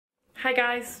Hi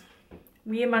guys,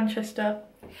 we in Manchester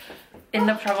in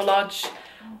the Travel Lodge.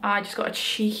 I just got a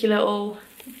cheeky little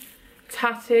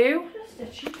tattoo.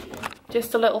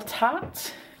 Just a little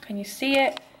tat. Can you see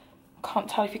it? Can't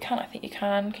tell if you can. I think you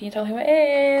can. Can you tell who it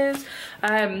is?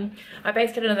 I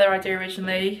basically had another idea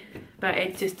originally, but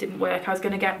it just didn't work. I was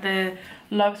going to get the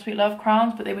Love Sweet Love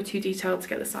crowns, but they were too detailed to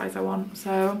get the size I want.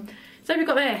 So we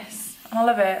got this, and I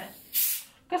love it.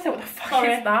 I gotta say, what the fuck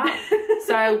is that?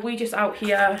 So we just out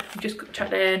here, just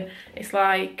checked in. It's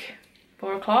like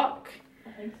 4 o'clock.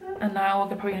 I think so. And now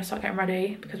we're probably gonna start getting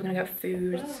ready because we're gonna get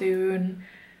food soon.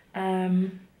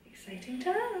 Exciting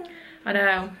time. I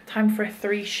know, time for a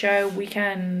 3-show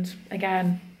weekend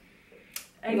again.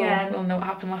 We'll know what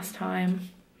happened last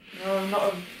time. No,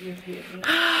 not a repeat.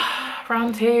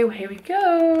 Round 2, here we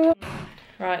go.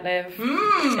 Right, Liv.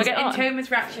 We're getting on.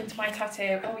 Toma's reaction to my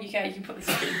tattoo. Oh, you can put this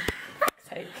in.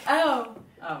 Take. Oh.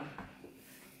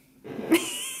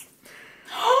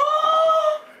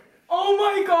 Oh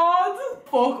my god!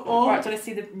 Fuck off. Right, do you want to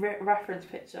see the reference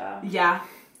picture? Yeah.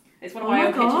 It's one of my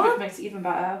own pictures, which makes it even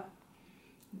better.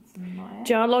 Do you know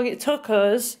how long it took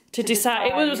us to decide?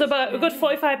 It was about a good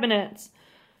 45 minutes.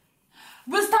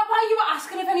 Was that why you were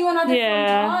asking if anyone had it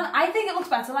front on? I think it looks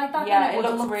better like that than it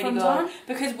looks really good. On.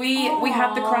 Because we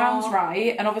had the crowns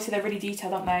right, and obviously they're really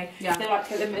detailed, aren't they? Yeah. So they like to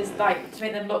get them as like to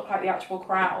make them look like the actual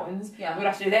crowns. Yeah. We're gonna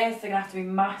have to do this. They're gonna have to be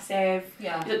massive.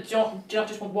 Yeah. Do you not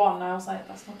just want one? And I was like,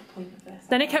 that's not the point of this.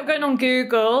 Then it kept going on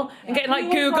Google and getting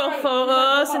like Google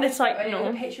photos, and it's like, It was no.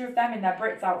 a picture of them in their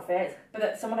Brits outfits, but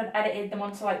that someone had edited them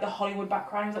onto like the Hollywood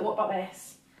background. I was like, what about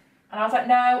this? And I was like,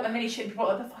 no. And then he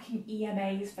brought up the fucking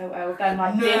EMA's photo of them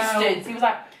like distance. He was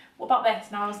like, what about this?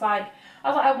 And I was like,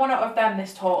 I want it of them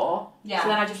this tour. Yeah. So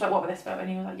then I just like, what about this photo? And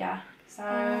he was like, yeah. So.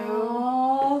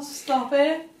 Oh, stop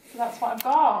it. So that's what I've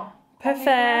got.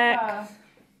 Perfect.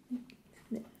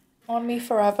 On me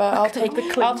forever. I'll take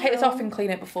this off and clean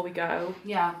it before we go.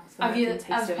 Yeah. So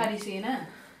Has Penny seen it?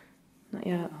 Not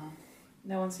yet.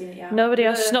 No one's seen it yet. Nobody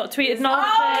else has not tweeted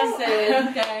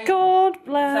nothing. Okay. God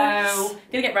bless. So,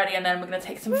 gonna get ready and then we're gonna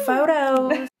take some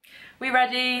photos. We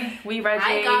ready?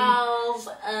 Hi, girls.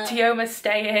 Tioma's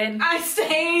staying. I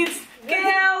stayed,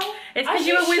 girl. It's because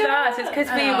you were with us. It's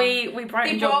because we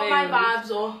brightened your mood. They brought my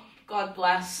vibes up. God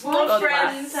bless. God My bless.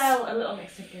 friends. A little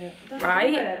mixed ticket.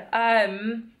 Right?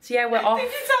 So yeah, we're off.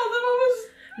 Did you tell them I was?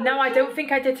 No, I don't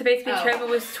think I did. So basically, Tioma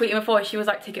was tweeting before. She was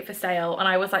like, ticket for sale. And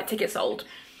I was like, ticket sold.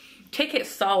 Ticket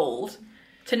sold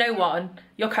to no one.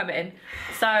 You're coming.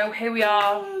 So here we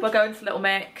are. We're going to Little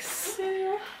Mix.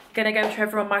 Gonna go show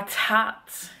everyone my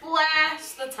tat.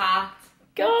 Bless the tat.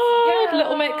 God,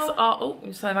 Little Mix are. Oh,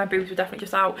 so my boobs were definitely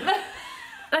just out.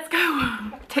 Let's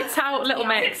go. Tits out, Little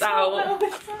Mix out.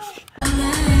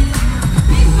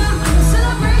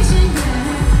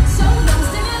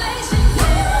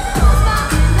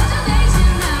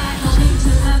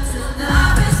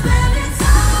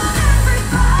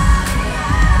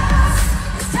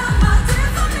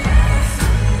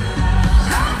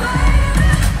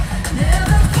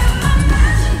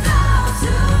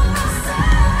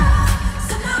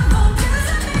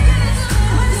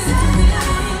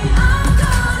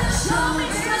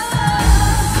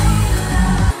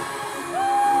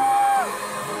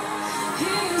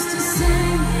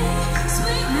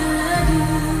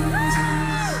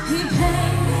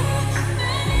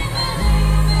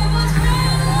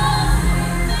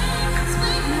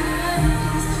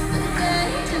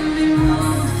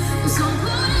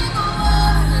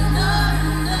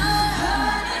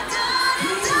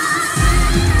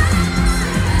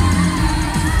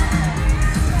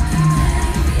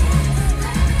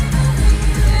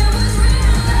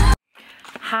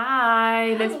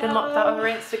 Hi, Liv's been locked out of her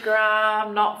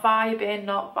Instagram. Not vibing.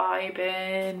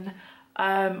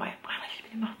 My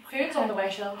Food's on the way,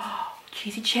 Shell.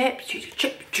 cheesy chips,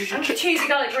 cheesy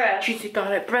garlic bread. cheesy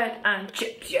garlic bread and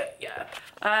chips. Yeah.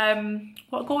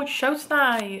 What a gorgeous show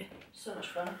tonight. So much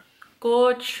fun.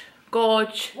 Gorge.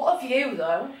 What a view,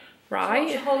 though.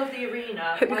 Right. The whole of the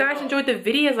arena. Hope you guys enjoyed the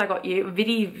videos I got you.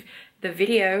 The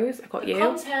videos I got you.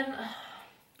 Content.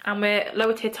 And we're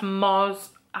lower tier tomorrow's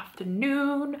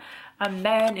afternoon, and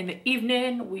then in the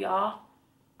evening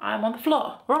I'm on the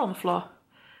floor. We're all on the floor.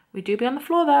 We do be on the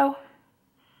floor though.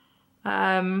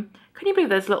 Can you believe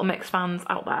there's Little Mix fans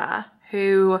out there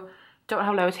who don't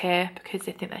have lower tier because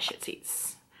they think they're shit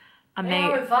seats? And they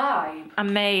are a vibe. And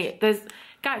there's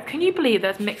guys, can you believe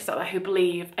there's mixed out there who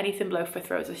believe anything below 5th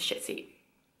row is a shit seat?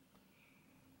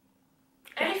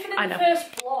 Anything in the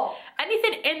first block.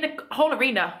 Anything in the whole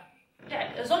arena.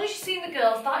 Yeah, as long as you've seen the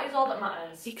girls, that is all that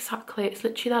matters. Exactly, it's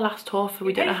literally their last tour for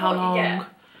we don't know how long.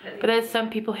 But there's some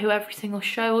people who every single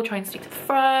show will try and stick to the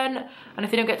front, and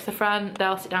if they don't get to the front,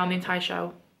 they'll sit down the entire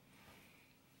show.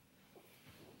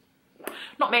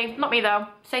 Not me though.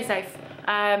 Stay safe.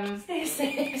 Stay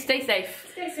safe. Stay safe.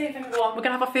 Stay safe, everyone. We're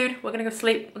gonna have our food, we're gonna go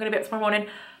sleep, we're gonna be up tomorrow morning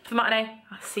for the matinee.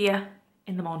 I'll see ya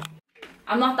in the morning.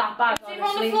 I'm not that bad. Was it even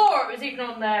on the floor or was it even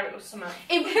on there? It was somewhere.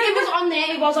 It was on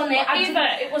there, it was on there.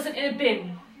 It wasn't in a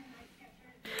bin.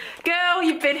 Girl,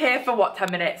 you've been here for what,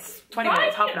 10 minutes? 20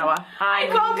 minutes, half an hour. I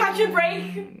can't catch a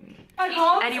break. I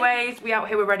can't. Anyways, we out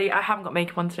here, we're ready. I haven't got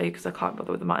makeup on today because I can't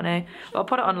bother with the matinee. But I'll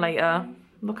put it on later.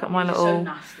 Look at my little, so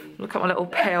nasty. Look at my little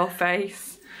pale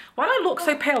face. Why do I look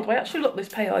so pale? Do I actually look this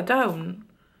pale? I don't.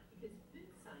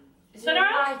 Is it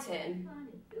lighting?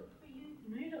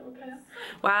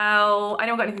 Well, I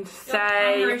don't got anything to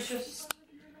say.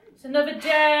 It's another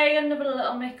day, another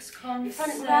little mix concert.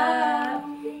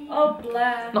 Oh,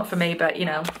 bless. Not for me, but you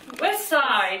know. West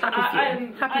Side. Happy for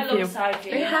you. I love Side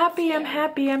View.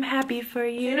 I'm happy for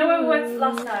you. You know where we went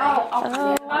last night?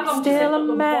 Oh, I'm still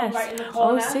a mess.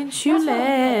 Oh, since you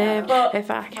left. If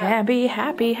I can't be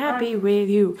happy with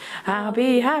you, I'll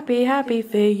be happy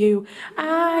for you.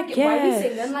 I guess. Why are we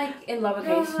singing like in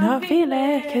lowercase? Not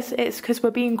feeling, because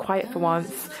we're being quiet for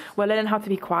once. We're learning how to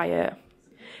be quiet.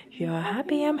 You're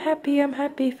happy, I'm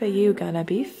happy for you. Gonna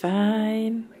be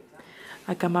fine.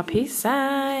 I got my peace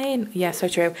sign. Yeah, so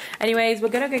true. Anyways, we're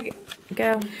gonna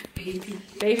go.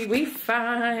 Baby, we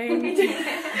fine.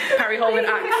 Harry holding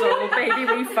Axel. Baby,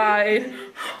 we fine.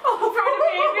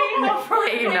 Oh,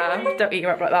 Hey, no, don't eat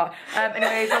her up like that.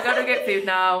 Anyways, we're gonna get food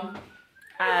now.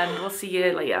 And we'll see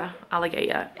you later.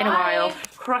 Alligator. In a while.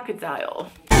 Crocodile.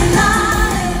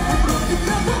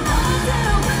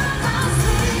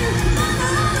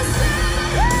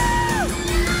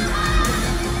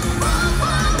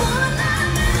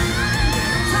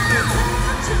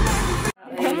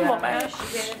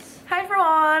 Hi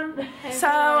everyone!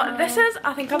 So this is,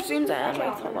 I think I've zoomed in. Wait,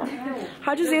 hold on.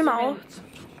 How do you zoom out?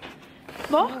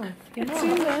 Look, it's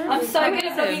zoomed in. I'm so good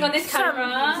at vlogging on this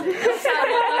camera.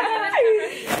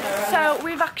 So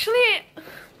we've actually,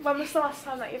 when was the last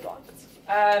time that you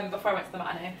vlogged? Before I went to the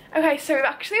matinee. Okay, so we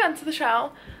actually went to the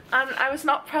show and I was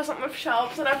not present with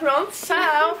shelves and everyone,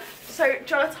 so do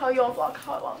you want to tell your vlog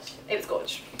how it was? It was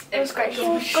good. It was great.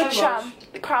 Good sham.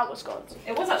 The crowd was good.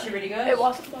 It was actually really good. It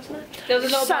wasn't it? There was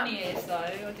a lot of bunny ears though,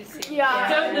 I did see.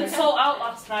 Yeah. They sold out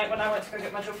last night when I went to go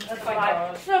get my jumper. Thank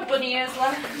God. No bunny ears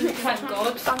left. Thank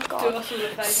God. Thank God. Do us all a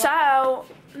favour. So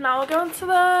now we're going to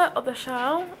the other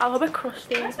show. I'm a bit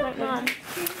crusty right now.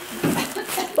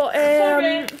 But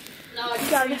yeah,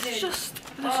 this is just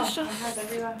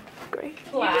great.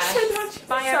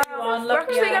 Bye everyone. We're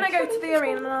actually gonna go to the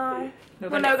arena now.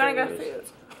 We're not gonna go food.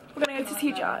 We're gonna go to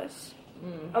TGI's.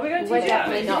 Are we going to We're TGI's?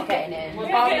 definitely not getting in. We're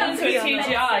getting into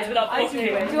TGI's without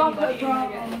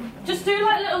booking. Just do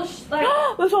like little,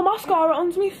 There's a mascara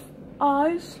under my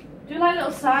eyes. do like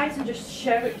little sides and just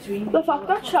share it between. The fact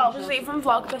that Shelf has even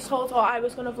vlogged this whole tour, I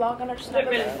was gonna vlog and I just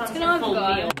never did. It's gonna have a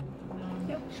go.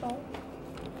 Yeah, sure.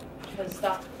 Because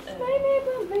that.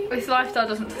 This lifestyle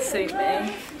doesn't suit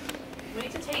me. We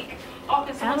need to take.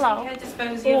 Hello.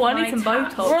 Oh, I need some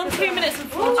Botox. We're on 2 minutes and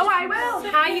 40. Oh, I will.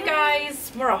 Hi you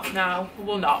guys. We're off now.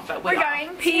 Well, not, but We're off. going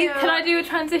to. Can I do a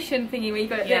transition thingy where you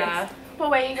go like Yeah. But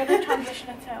where are you gonna transition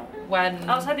it to? When?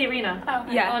 Outside the arena. Oh.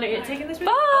 this? Yeah. Oh, no, you're taking this with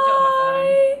Bye. I'll do it on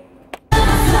my phone.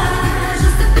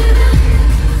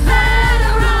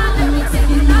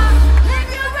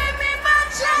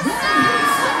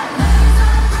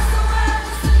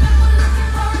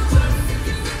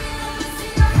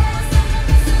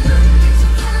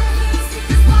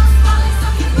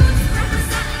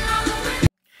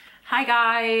 Hi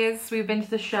guys, we've been to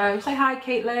the show. Say hi,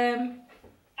 Caitlin.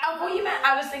 Oh, what you meant?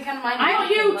 I was thinking mine. Not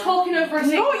you talking over a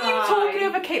Not you talking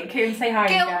over Caitlin. Kieran, say hi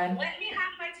again. Let me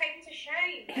have my time to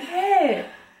shine. Yeah.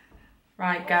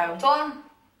 Right, go. Done.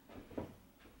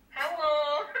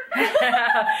 Hello.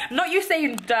 Not you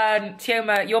saying done.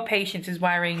 Tioma, your patience is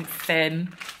wearing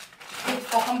thin. It's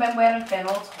fucking been wearing thin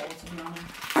all told, to be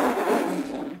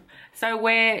honest. So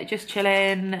we're just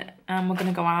chilling and we're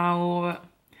gonna go out.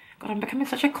 God, I'm becoming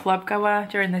such a club goer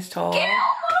during this tour.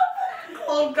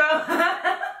 Club go.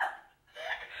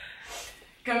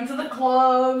 Going to the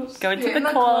clubs. Going to Hitting the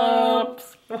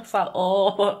clubs. What's that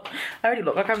all? I already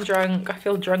look like I'm drunk. I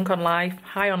feel drunk on life,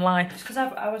 high on life. Because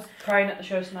I was crying at the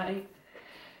show tonight.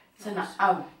 Tonight.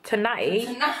 Oh. Tonight?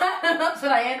 That's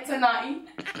what I had tonight.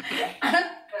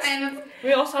 And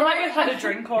We all sound like we've had a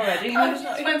drink already. I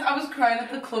was crying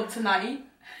at the club tonight.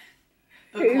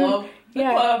 The club. The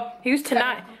Yeah. club. Who's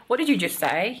tonight? What did you just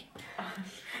say?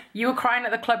 You were crying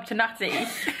at the club tonight.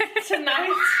 Tonight.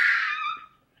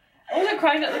 I wasn't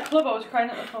crying at the club, I was crying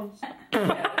at the concert. It's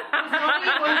not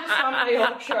me going to stand my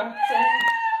Yorkshire accent.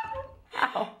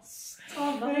 Ow.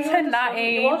 Oh, no, Tonight.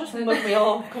 you all just mug me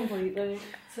off completely.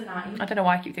 Tonight. I don't know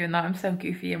why I keep doing that. I'm so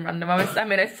goofy and random.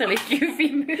 I'm in a silly,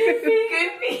 goofy mood.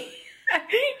 Goofy.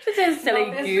 Just a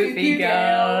silly, goofy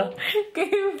girl.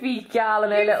 Goofy girl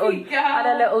and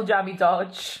a little jammy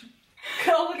dodge.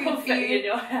 Call the confetti in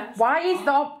your hair. Why is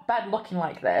the bed looking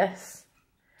like this?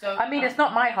 I mean, it's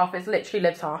not my half. It's literally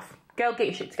Liv's half. Girl, get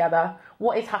your shit together.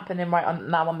 What is happening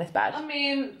now on this bed? I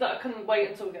mean, that can wait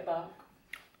until we get back.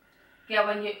 Yeah,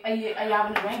 are you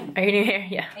having a ring? Are you new here?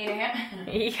 Yeah. Are you here?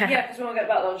 Yeah. Yeah, because when we get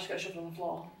back, they'll just get shoved on the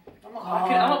floor. I'm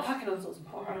not packing until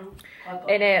tomorrow.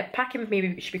 In it, packing for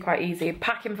me should be quite easy.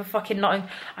 Packing for fucking Nottingham.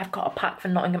 I've got a pack for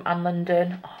Nottingham and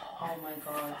London. Oh my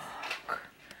god.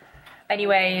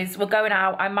 Anyways, we're going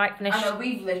out. I might finish. I know,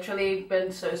 we've literally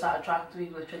been so sidetracked.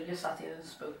 We've literally just sat here and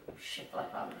spoke shit for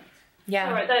like 5 minutes. Yeah.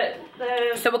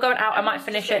 Alright, So we're going out. I might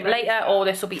finish it later, or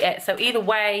this will be it. So either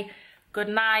way, good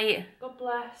night. God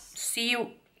bless. See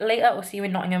you later, or see you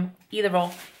in Nottingham. Either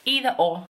or. Either or.